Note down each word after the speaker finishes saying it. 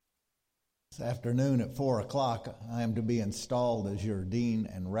This afternoon at 4 o'clock, I am to be installed as your dean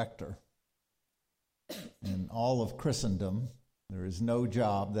and rector. In all of Christendom, there is no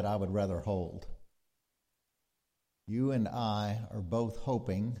job that I would rather hold. You and I are both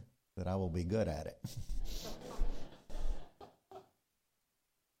hoping that I will be good at it.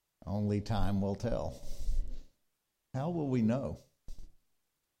 Only time will tell. How will we know?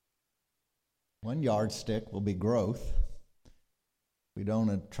 One yardstick will be growth. If we don't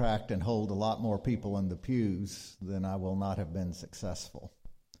attract and hold a lot more people in the pews, then I will not have been successful.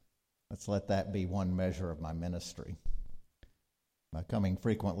 Let's let that be one measure of my ministry. By coming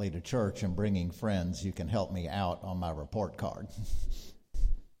frequently to church and bringing friends, you can help me out on my report card.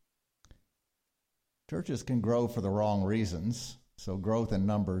 Churches can grow for the wrong reasons, so growth in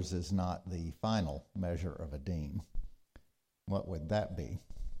numbers is not the final measure of a dean. What would that be?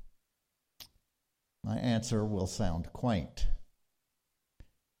 My answer will sound quaint.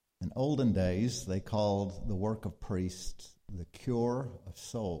 In olden days, they called the work of priests the cure of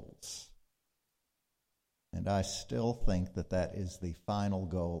souls. And I still think that that is the final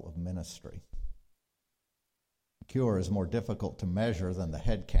goal of ministry. The cure is more difficult to measure than the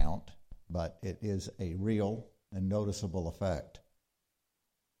head count, but it is a real and noticeable effect.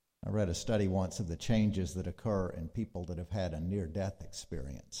 I read a study once of the changes that occur in people that have had a near-death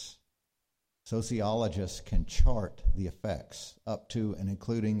experience. Sociologists can chart the effects up to and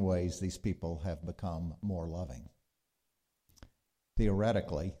including ways these people have become more loving.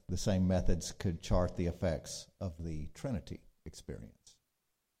 Theoretically, the same methods could chart the effects of the Trinity experience.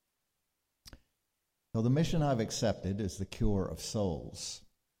 So the mission I've accepted is the cure of souls.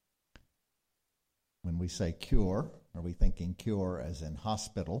 When we say cure, are we thinking cure as in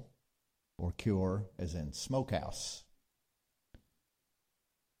hospital or cure as in smokehouse?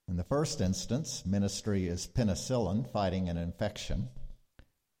 In the first instance, ministry is penicillin fighting an infection.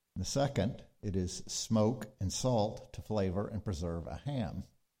 In the second, it is smoke and salt to flavor and preserve a ham.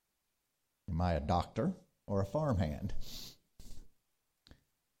 Am I a doctor or a farmhand?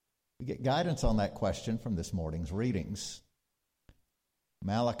 We get guidance on that question from this morning's readings.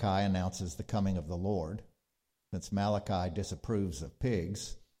 Malachi announces the coming of the Lord. Since Malachi disapproves of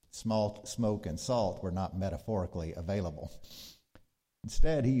pigs, smoke and salt were not metaphorically available.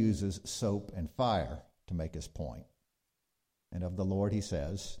 Instead, he uses soap and fire to make his point. And of the Lord he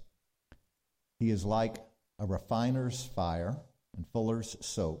says, he is like a refiner's fire and fuller's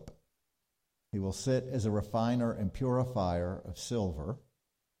soap. He will sit as a refiner and purifier of silver,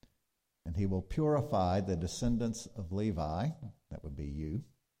 and he will purify the descendants of Levi, that would be you,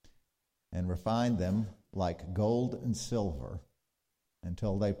 and refine them like gold and silver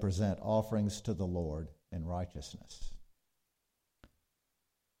until they present offerings to the Lord in righteousness.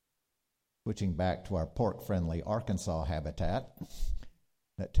 Switching back to our pork-friendly Arkansas habitat,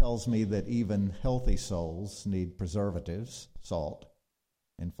 that tells me that even healthy souls need preservatives, salt,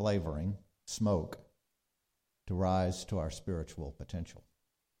 and flavoring, smoke, to rise to our spiritual potential.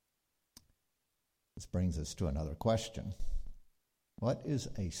 This brings us to another question. What is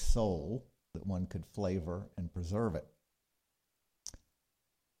a soul that one could flavor and preserve it?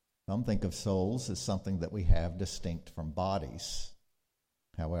 Some think of souls as something that we have distinct from bodies.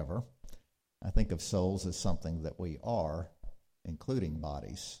 However, I think of souls as something that we are, including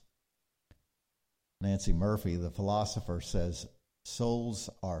bodies. Nancy Murphy, the philosopher, says souls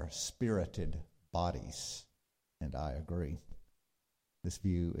are spirited bodies, and I agree. This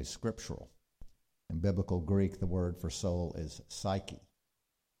view is scriptural. In biblical Greek, the word for soul is psyche,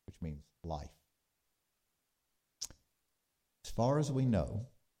 which means life. As far as we know,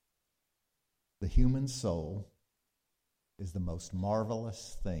 the human soul is the most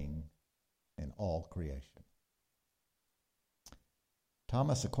marvelous thing in all creation.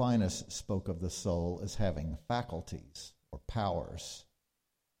 Thomas Aquinas spoke of the soul as having faculties or powers.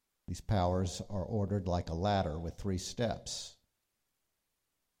 These powers are ordered like a ladder with 3 steps.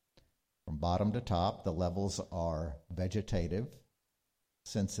 From bottom to top, the levels are vegetative,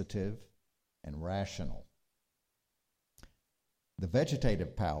 sensitive, and rational. The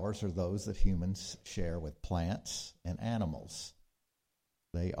vegetative powers are those that humans share with plants and animals.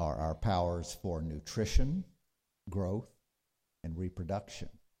 They are our powers for nutrition, growth, and reproduction.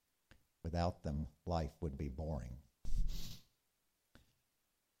 Without them, life would be boring.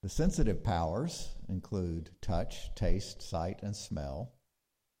 The sensitive powers include touch, taste, sight, and smell,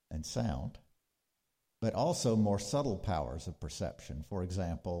 and sound, but also more subtle powers of perception. For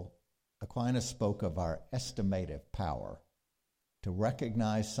example, Aquinas spoke of our estimative power to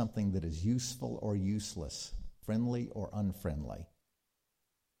recognize something that is useful or useless, friendly or unfriendly.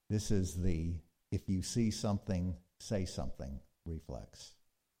 This is the if you see something, say something reflex.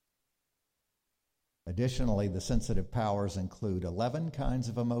 Additionally, the sensitive powers include 11 kinds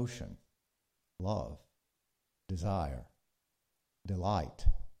of emotion: love, desire, delight,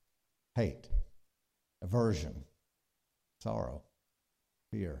 hate, aversion, sorrow,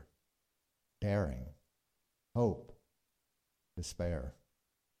 fear, daring, hope, despair,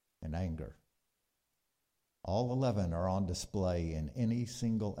 and anger. All 11 are on display in any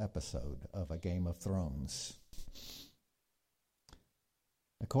single episode of A Game of Thrones.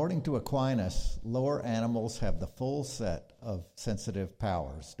 According to Aquinas, lower animals have the full set of sensitive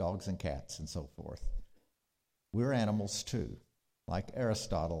powers, dogs and cats and so forth. We're animals too. Like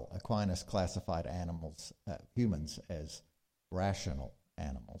Aristotle, Aquinas classified humans as rational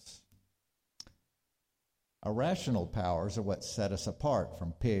animals. Our rational powers are what set us apart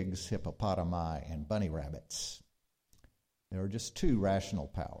from pigs, hippopotami, and bunny rabbits. There are just two rational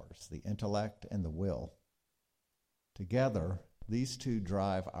powers, the intellect and the will. Together, these two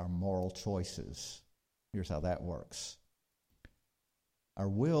drive our moral choices. Here's how that works. Our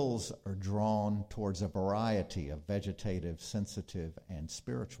wills are drawn towards a variety of vegetative, sensitive, and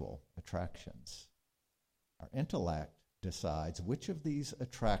spiritual attractions. Our intellect decides which of these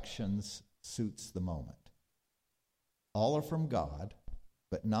attractions suits the moment. All are from God,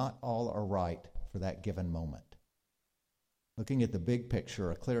 but not all are right for that given moment. Looking at the big picture,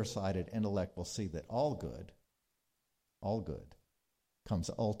 a clear-sighted intellect will see that all good,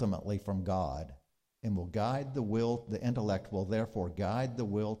 comes ultimately from God and will guide the will. The intellect will therefore guide the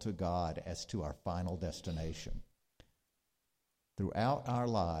will to God as to our final destination. Throughout our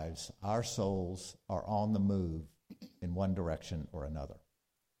lives, our souls are on the move in one direction or another.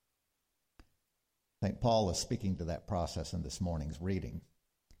 St. Paul is speaking to that process in this morning's reading.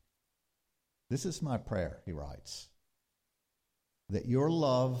 This is my prayer, he writes, that your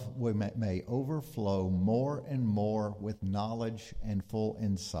love may overflow more and more with knowledge and full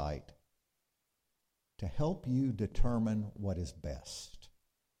insight to help you determine what is best.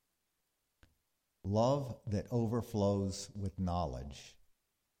 Love that overflows with knowledge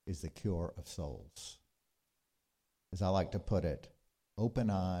is the cure of souls. As I like to put it, open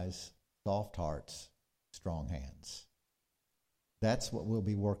eyes, soft hearts, strong hands. That's what we'll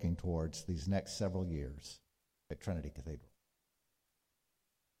be working towards these next several years at Trinity Cathedral.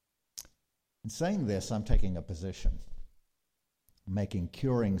 In saying this, I'm taking a position, making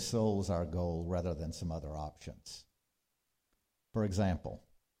curing souls our goal rather than some other options. For example,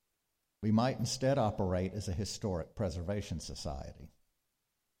 we might instead operate as a historic preservation society,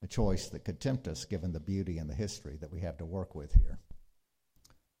 a choice that could tempt us given the beauty and the history that we have to work with here.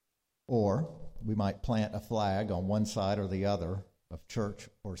 Or we might plant a flag on one side or the other of church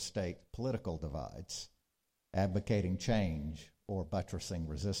or state political divides, advocating change or buttressing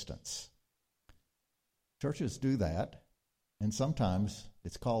resistance. Churches do that, and sometimes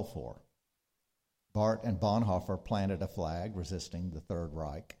it's called for. Barth and Bonhoeffer planted a flag resisting the Third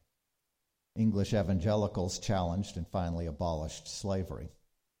Reich. English evangelicals challenged and finally abolished slavery.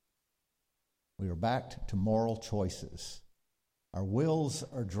 We are back to moral choices. Our wills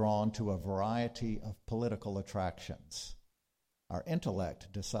are drawn to a variety of political attractions. Our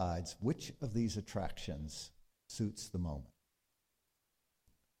intellect decides which of these attractions suits the moment.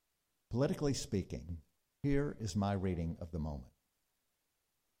 Politically speaking, here is my reading of the moment.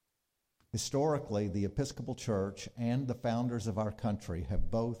 Historically, the Episcopal Church and the founders of our country have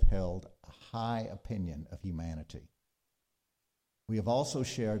both held a high opinion of humanity. We have also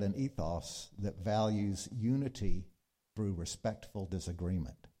shared an ethos that values unity through respectful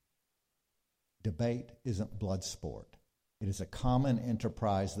disagreement. Debate isn't blood sport. It is a common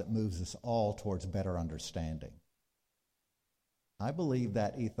enterprise that moves us all towards better understanding. I believe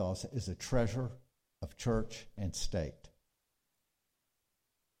that ethos is a treasure of church and state.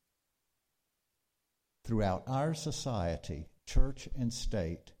 Throughout our society, church and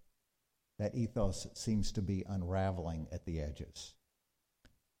state, that ethos seems to be unraveling at the edges.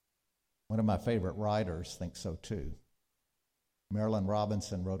 One of my favorite writers thinks so too. Marilyn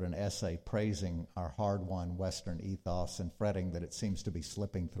Robinson wrote an essay praising our hard-won Western ethos and fretting that it seems to be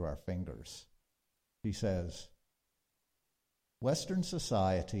slipping through our fingers. She says, Western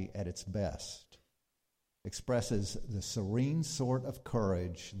society at its best expresses the serene sort of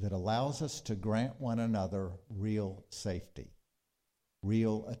courage that allows us to grant one another real safety,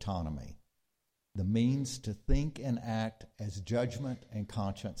 real autonomy, the means to think and act as judgment and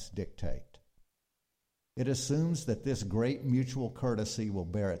conscience dictate. It assumes that this great mutual courtesy will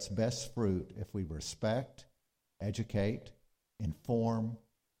bear its best fruit if we respect, educate, inform,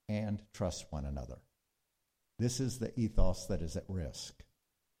 and trust one another. This is the ethos that is at risk.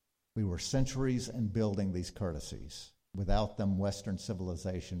 We were centuries in building these courtesies. Without them, Western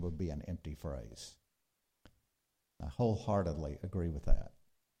civilization would be an empty phrase. I wholeheartedly agree with that.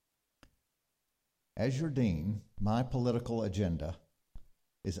 As your dean, my political agenda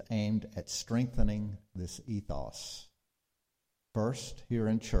is aimed at strengthening this ethos. First, here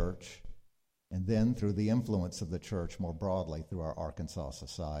in church, and then through the influence of the church more broadly through our Arkansas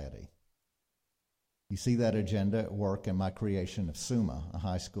society. You see that agenda at work in my creation of SUMA, a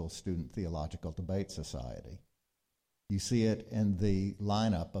high school student theological debate society. You see it in the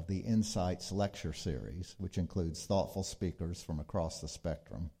lineup of the Insights lecture series, which includes thoughtful speakers from across the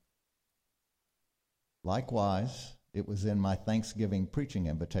spectrum. Likewise, it was in my Thanksgiving preaching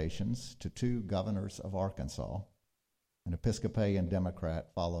invitations to 2 governors of Arkansas, an Episcopalian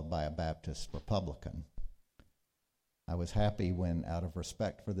Democrat followed by a Baptist Republican. I was happy when, out of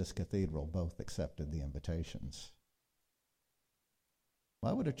respect for this cathedral, both accepted the invitations.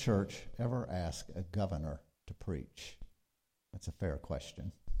 Why would a church ever ask a governor to preach? That's a fair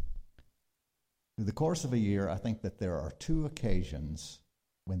question. Through the course of a year, I think that there are 2 occasions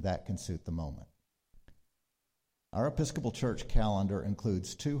when that can suit the moment. Our Episcopal Church calendar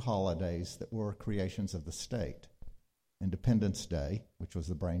includes 2 holidays that were creations of the state: Independence Day, which was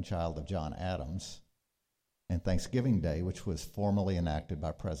the brainchild of John Adams, and Thanksgiving Day, which was formally enacted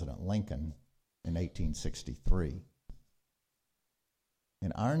by President Lincoln in 1863.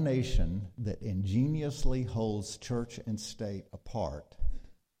 In our nation that ingeniously holds church and state apart,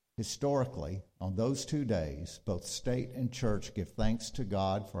 historically, on those 2 days, both state and church give thanks to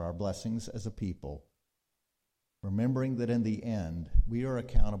God for our blessings as a people, remembering that in the end, we are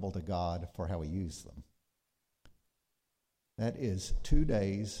accountable to God for how we use them. That is 2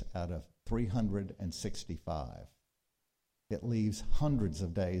 days out of 365. It leaves hundreds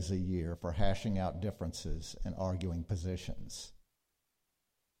of days a year for hashing out differences and arguing positions.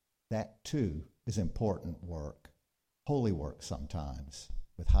 That, too, is important work, holy work sometimes,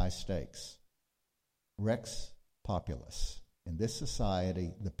 with high stakes. Rex populus. In this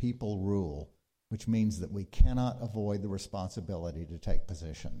society, the people rule, which means that we cannot avoid the responsibility to take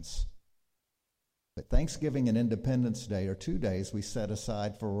positions. But Thanksgiving and Independence Day are 2 days we set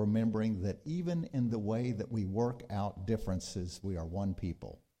aside for remembering that even in the way that we work out differences, we are one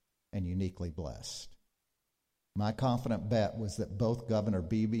people and uniquely blessed. My confident bet was that both Governor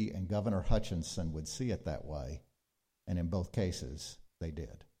Beebe and Governor Hutchinson would see it that way, and in both cases, they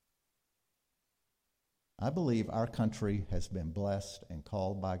did. I believe our country has been blessed and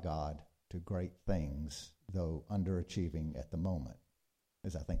called by God to great things, though underachieving at the moment,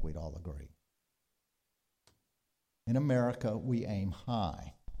 as I think we'd all agree. In America, we aim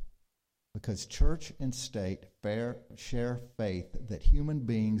high because church and state share faith that human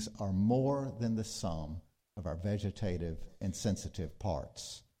beings are more than the sum of our vegetative and sensitive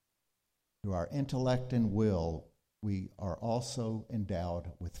parts. Through our intellect and will, we are also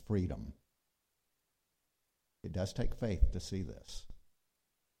endowed with freedom. It does take faith to see this.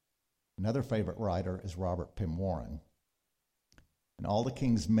 Another favorite writer is Robert Penn Warren. In All the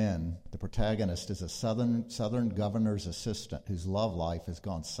King's Men, the protagonist is a southern governor's assistant whose love life has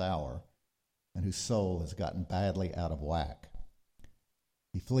gone sour and whose soul has gotten badly out of whack.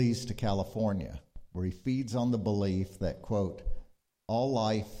 He flees to California, where he feeds on the belief that, quote, all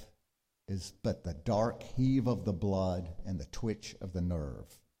life is but the dark heave of the blood and the twitch of the nerve.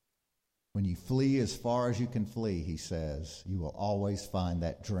 When you flee as far as you can flee, he says, you will always find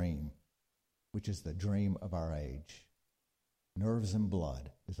that dream, which is the dream of our age. Nerves and blood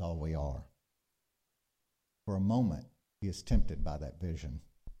is all we are. For a moment, he is tempted by that vision.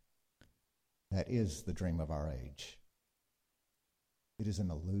 That is the dream of our age. It is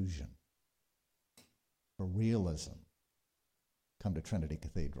an illusion. For realism, come to Trinity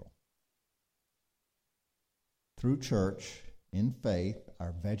Cathedral. Through church, in faith,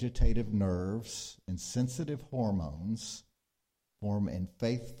 our vegetative nerves and sensitive hormones form in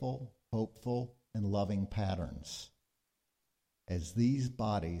faithful, hopeful, and loving patterns as these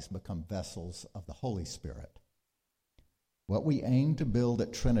bodies become vessels of the Holy Spirit. What we aim to build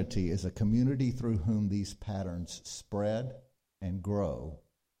at Trinity is a community through whom these patterns spread and grow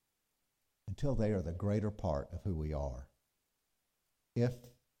until they are the greater part of who we are. If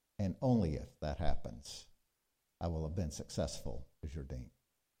and only if that happens, I will have been successful as your dean.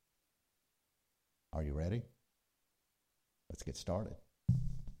 Are you ready? Let's get started.